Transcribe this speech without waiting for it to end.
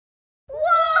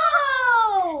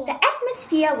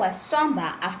atmosphere was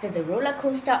somber after the roller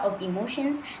coaster of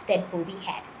emotions that Bobby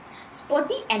had.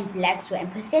 Spotty and Blax were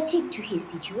empathetic to his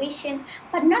situation,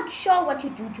 but not sure what to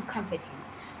do to comfort him.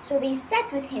 So they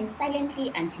sat with him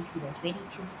silently until he was ready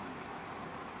to speak.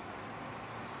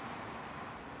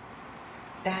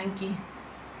 Thank you.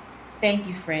 Thank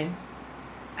you, friends.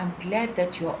 I'm glad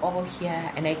that you're all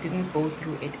here and I didn't go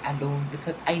through it alone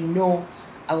because I know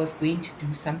I was going to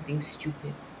do something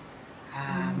stupid.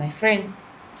 My friends,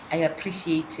 I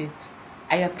appreciate it.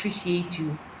 I appreciate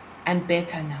you. I'm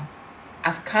better now.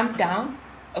 I've calmed down.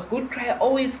 A good cry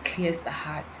always clears the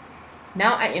heart.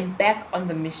 Now I am back on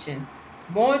the mission.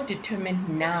 More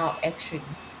determined now, actually.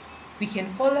 We can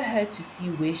follow her to see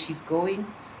where she's going.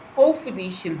 Hopefully,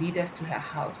 she'll lead us to her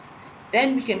house.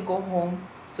 Then we can go home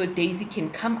so Daisy can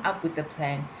come up with a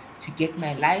plan to get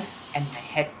my life and my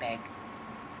head back.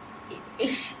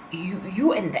 Ish,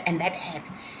 you and that hat.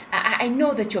 I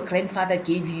know that your grandfather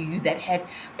gave you that hat,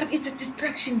 but it's a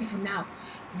distraction for now.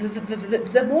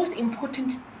 The most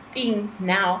important thing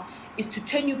now is to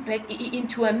turn you back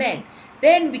into a man.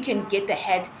 Then we can get the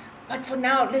hat. But for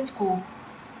now, let's go.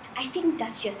 I think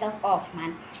dust yourself off,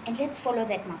 man, and let's follow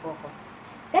that magogo.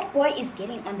 That boy is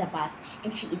getting on the bus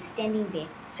and she is standing there.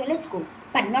 So let's go,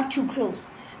 but not too close.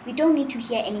 We don't need to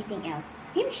hear anything else.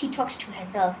 Maybe she talks to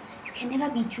herself. You can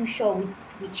never be too sure with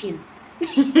witches.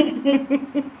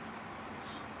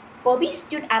 Bobby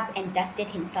stood up and dusted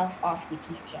himself off with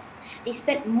his tail. They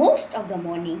spent most of the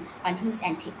morning on his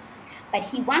antics, but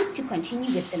he wants to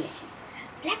continue with the mission.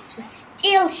 Blax was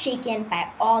still shaken by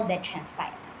all that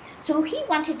transpired, so he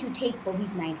wanted to take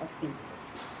Bobby's mind off things a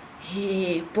bit.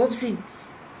 Hey, Bobson,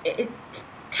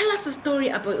 tell us a story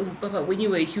about when you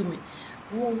were a human.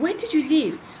 Where did you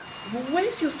live?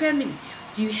 Where's your family?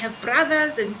 Do you have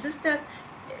brothers and sisters?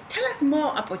 Tell us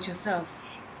more about yourself.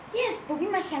 Yes, Bobby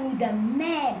Mashangu, the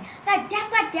man, the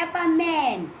dapper dapper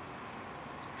man.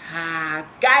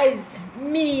 Guys,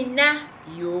 me nah,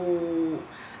 yo,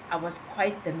 I was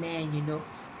quite the man, you know.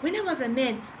 When I was a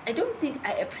man, I don't think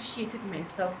I appreciated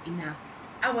myself enough.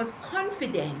 I was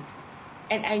confident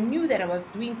and I knew that I was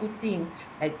doing good things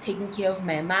like taking care of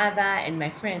my mother and my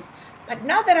friends. But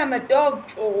now that I'm a dog,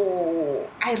 oh,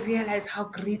 I realize how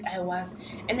great I was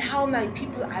and how my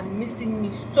people are missing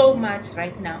me so much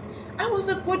right now. I was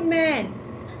a good man.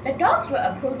 The dogs were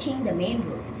approaching the main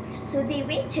road, so they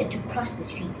waited to cross the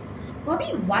street.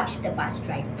 Bobby watched the bus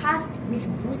drive past with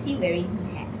Vusi wearing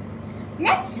his hat.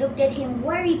 Lex looked at him,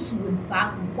 worried he would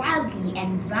bark wildly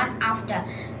and run after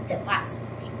the bus.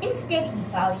 Instead, he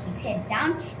bowed his head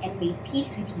down and made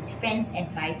peace with his friend's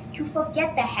advice to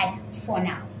forget the hat for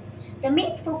now. The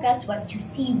main focus was to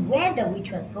see where the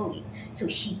witch was going so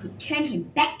she could turn him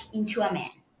back into a man.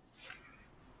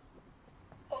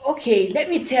 Okay, let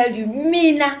me tell you,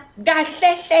 Mina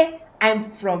Gahlele, I'm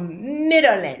from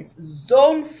Meadowlands,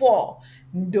 Zone 4,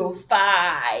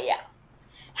 Ndofaya.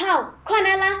 How?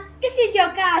 Konala, this is your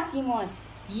car, Simos.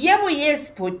 Yebo,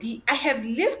 yes, Poti. I have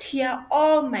lived here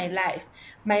all my life.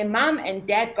 My mom and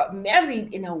dad got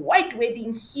married in a white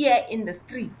wedding here in the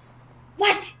streets.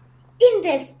 What? In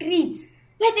the streets?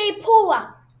 Were they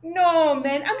poor? No,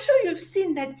 man, I'm sure you've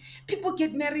seen that people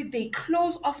get married, they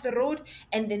close off the road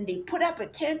and then they put up a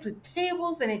tent with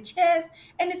tables and chairs,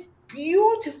 and it's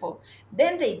beautiful.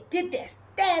 Then they did their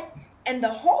step, and the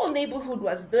whole neighborhood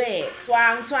was there.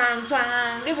 Twang, twang,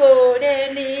 twang,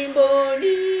 libode,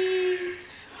 libode.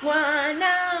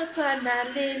 Wana,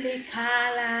 twana, lili,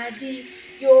 kaladi.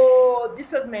 Yo,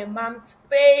 this was my mom's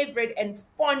favorite and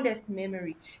fondest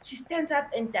memory. She stands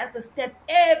up and does the step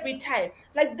every time.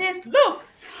 Like this, look.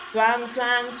 Twang,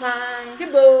 twang, twang, the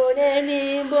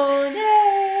bone,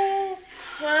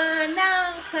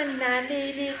 Wana, twana,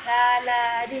 lili,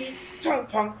 kaladi. Twang,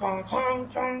 twang, twang, twang,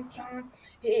 twang, twang.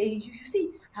 Hey, you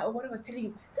see what I was telling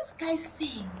you? This guy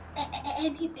sings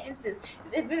and he dances.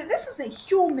 This is a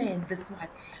human, this one.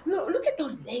 Look at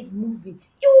those legs moving.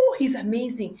 Yo, he's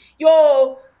amazing.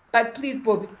 Yo, but please,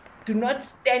 Bobby, do not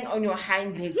stand on your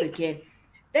hind legs again.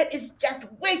 That is just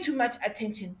way too much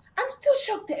attention. I'm still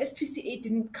shocked the SPCA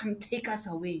didn't come take us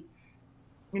away.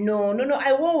 No, no, no,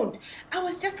 I won't. I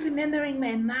was just remembering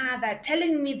my mother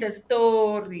telling me the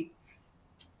story.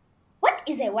 What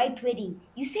is a white wedding?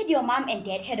 You said your mom and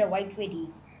dad had a white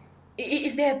wedding.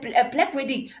 Is there a black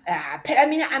wedding? I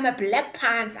mean, I'm a black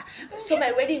panther, so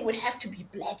my wedding would have to be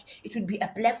black. It would be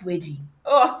a black wedding.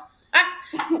 Oh,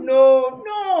 no,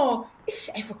 no. Ish,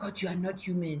 I forgot you are not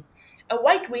humans. A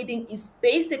white wedding is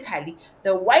basically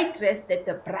the white dress that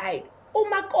the bride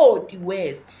umakoti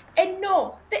wears. And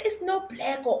no, there is no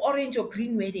black or orange or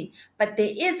green wedding, but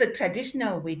there is a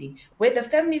traditional wedding where the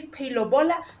families pay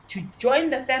lobola to join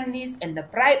the families, and the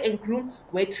bride and groom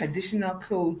wear traditional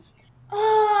clothes.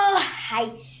 Oh,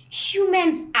 hi.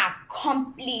 Humans are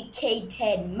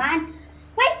complicated, man.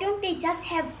 Why don't they just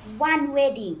have one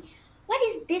wedding? What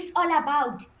is this all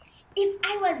about? If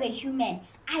I was a human,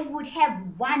 I would have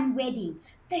one wedding.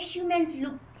 The humans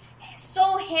look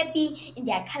so happy in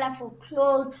their colorful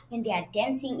clothes when they are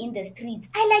dancing in the streets.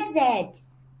 I like that.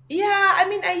 Yeah, I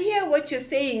mean, I hear what you're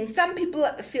saying. Some people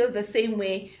feel the same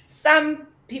way. Some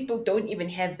people don't even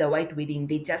have the white wedding,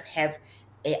 they just have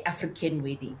a African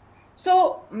wedding.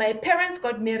 So, my parents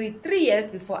got married 3 years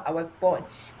before I was born,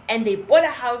 and they bought a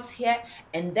house here,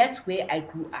 and that's where I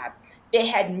grew up. They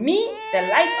had me, the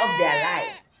light of their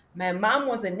lives. My mom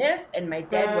was a nurse, and my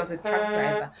dad was a truck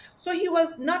driver. So, he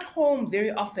was not home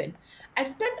very often. I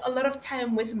spent a lot of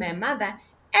time with my mother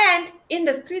and in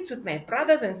the streets with my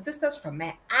brothers and sisters from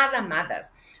my other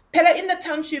mothers. Pella, in the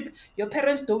township, your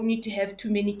parents don't need to have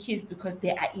too many kids because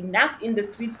there are enough in the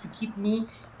streets to keep me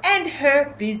and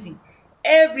her busy.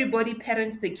 Everybody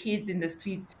parents the kids in the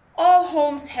streets. All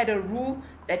homes had a rule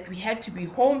that we had to be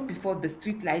home before the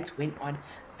street lights went on.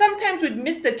 Sometimes we'd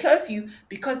miss the curfew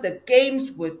because the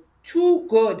games were too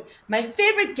good. My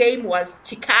favorite game was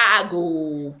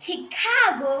Chicago.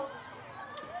 Chicago?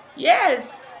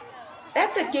 Yes,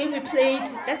 that's a game we played.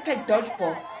 That's like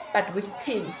dodgeball, but with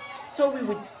tins. So we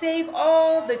would save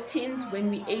all the tins when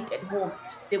we ate at home.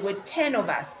 There were 10 of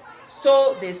us.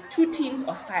 So there's two teams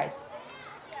of five.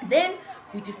 Then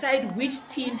we decide which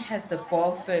team has the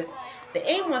ball first. The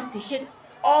aim was to hit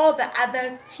all the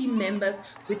other team members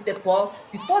with the ball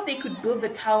before they could build the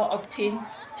tower of tins,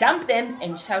 jump them,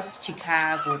 and shout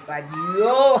Chicago. But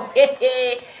yo,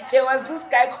 there was this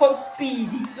guy called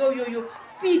Speedy. Yo,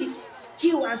 Speedy.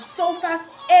 He was so fast,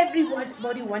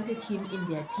 everybody wanted him in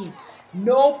their team.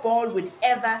 No ball would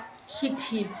ever hit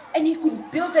him, and he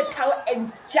could build a tower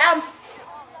and jump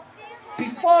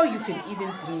before you can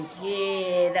even blink.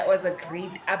 Yeah, that was a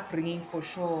great upbringing for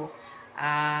sure.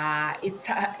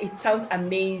 It sounds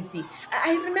amazing.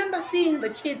 I remember seeing the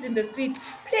kids in the streets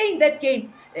playing that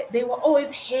game. They were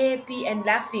always happy and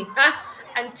laughing, huh?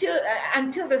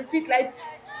 Until the street lights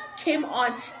came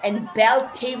on and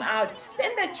bells came out.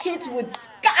 Then the kids would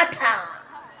scatter.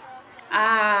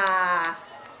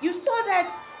 You saw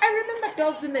that? I remember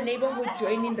dogs in the neighborhood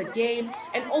joining the game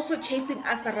and also chasing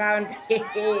us around.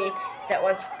 That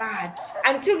was fun.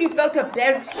 Until you felt a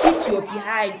bear hit your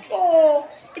behind. Oh,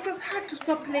 it was hard to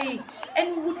stop playing,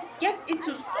 and we would get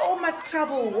into so much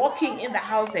trouble walking in the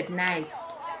house at night.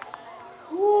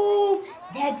 Ooh,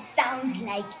 that sounds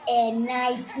like a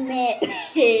nightmare.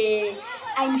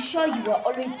 I'm sure you were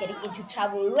always getting into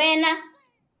trouble, Rena.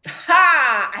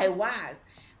 Ha! I was.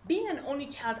 Being an only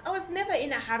child, I was never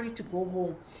in a hurry to go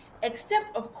home,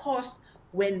 except, of course,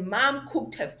 when mom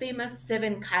cooked her famous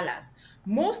seven colors,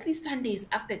 mostly Sundays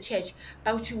after church,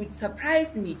 but she would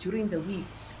surprise me during the week.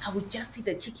 I would just see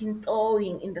the chicken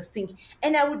thawing in the sink,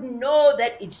 and I would know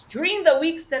that it's during the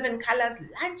week seven colors,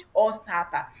 lunch or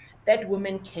supper, that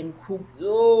woman can cook.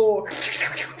 Oh,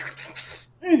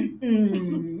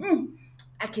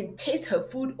 I can taste her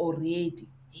food already.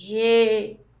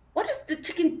 Hey, what is the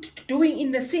chicken doing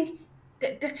in the sink?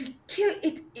 Did she kill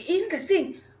it in the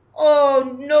sink?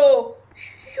 Oh no,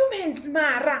 humans,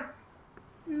 Mara.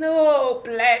 No,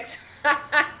 Blacks.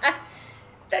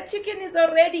 The chicken is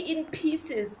already in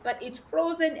pieces, but it's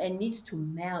frozen and needs to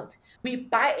melt. We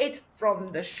buy it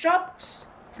from the shops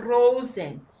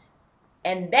frozen,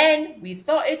 and then we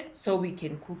thaw it so we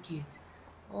can cook it.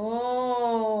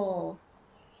 Oh.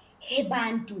 Hey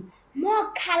Bantu,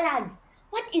 more colors.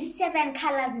 What is seven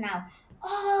colors now?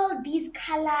 All these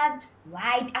colors,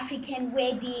 white African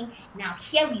wedding. Now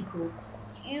here we go.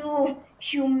 You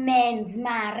humans,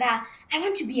 Mara. I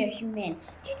want to be a human.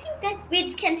 Do you think that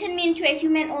witch can turn me into a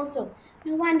human also?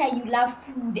 No wonder you love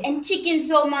food and chicken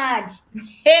so much.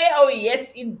 Hey, oh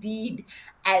yes, indeed.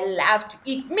 I love to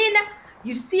eat. Mina,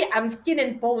 you see, I'm skin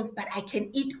and bones, but I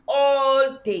can eat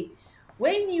all day.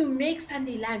 When you make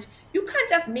Sunday lunch, you can't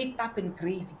just make pap and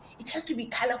gravy. It has to be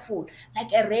colorful,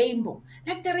 like a rainbow,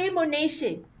 like the Rainbow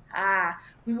Nation.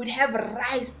 We would have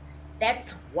rice.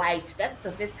 That's white. That's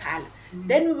the first color.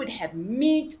 Then we would have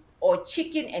meat or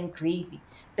chicken and gravy.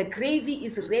 The gravy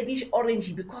is reddish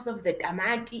orangey because of the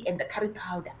tamati and the curry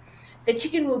powder. The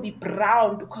chicken will be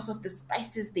brown because of the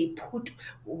spices they put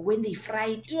when they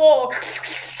fry it.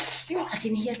 I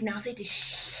can hear it now. Say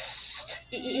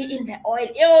it in the oil.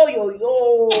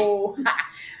 Yo.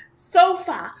 So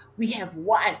far, we have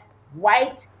one,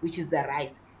 white, which is the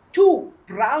rice. Two,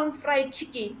 brown fried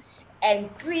chicken. and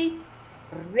 3,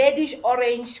 reddish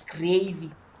orange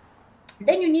gravy.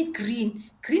 Then you need green.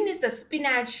 Green is the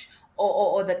spinach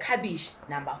or the cabbage,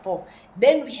 number 4.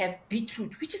 Then we have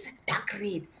beetroot, which is a dark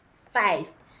red, 5.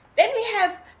 Then we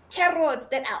have carrots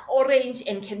that are orange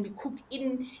and can be cooked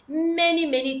in many,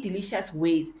 many delicious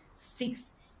ways,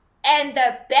 6. And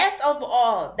the best of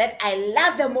all, that I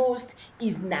love the most,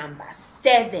 is number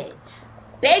 7.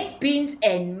 Baked beans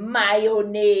and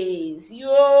mayonnaise.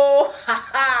 Yo,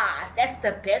 haha, that's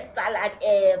the best salad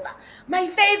ever. My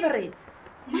favorite.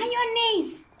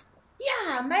 Mayonnaise.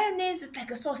 Yeah, mayonnaise is like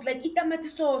a sauce, like tomato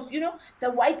sauce, the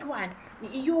white one.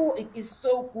 Yo, it is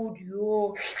so good,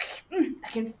 yo. I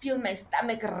can feel my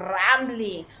stomach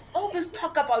rumbling. All this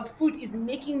talk about food is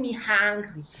making me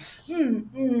hungry.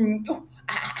 Oh,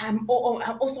 I'm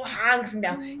also hungry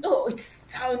now. Oh, it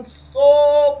sounds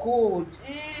so good.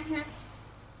 Mhm.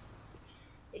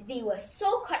 They were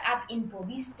so caught up in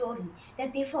Bobby's story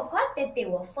that they forgot that they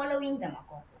were following the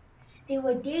magogo. They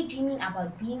were daydreaming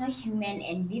about being a human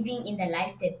and living in the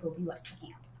life that Bobby was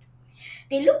talking about.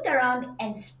 They looked around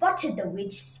and spotted the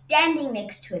witch standing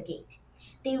next to a gate.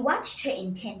 They watched her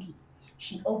intently.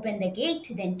 She opened the gate,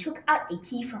 then took out a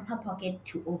key from her pocket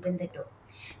to open the door.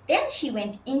 Then she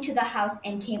went into the house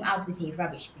and came out with a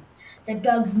rubbish bin. The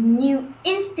dogs knew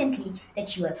instantly that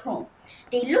she was home.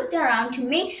 They looked around to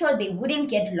make sure they wouldn't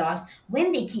get lost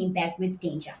when they came back with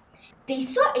danger. They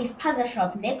saw a puzzle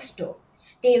shop next door.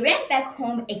 They ran back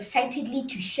home excitedly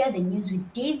to share the news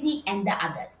with Daisy and the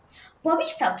others. Bobby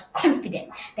felt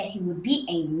confident that he would be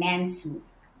a man soon.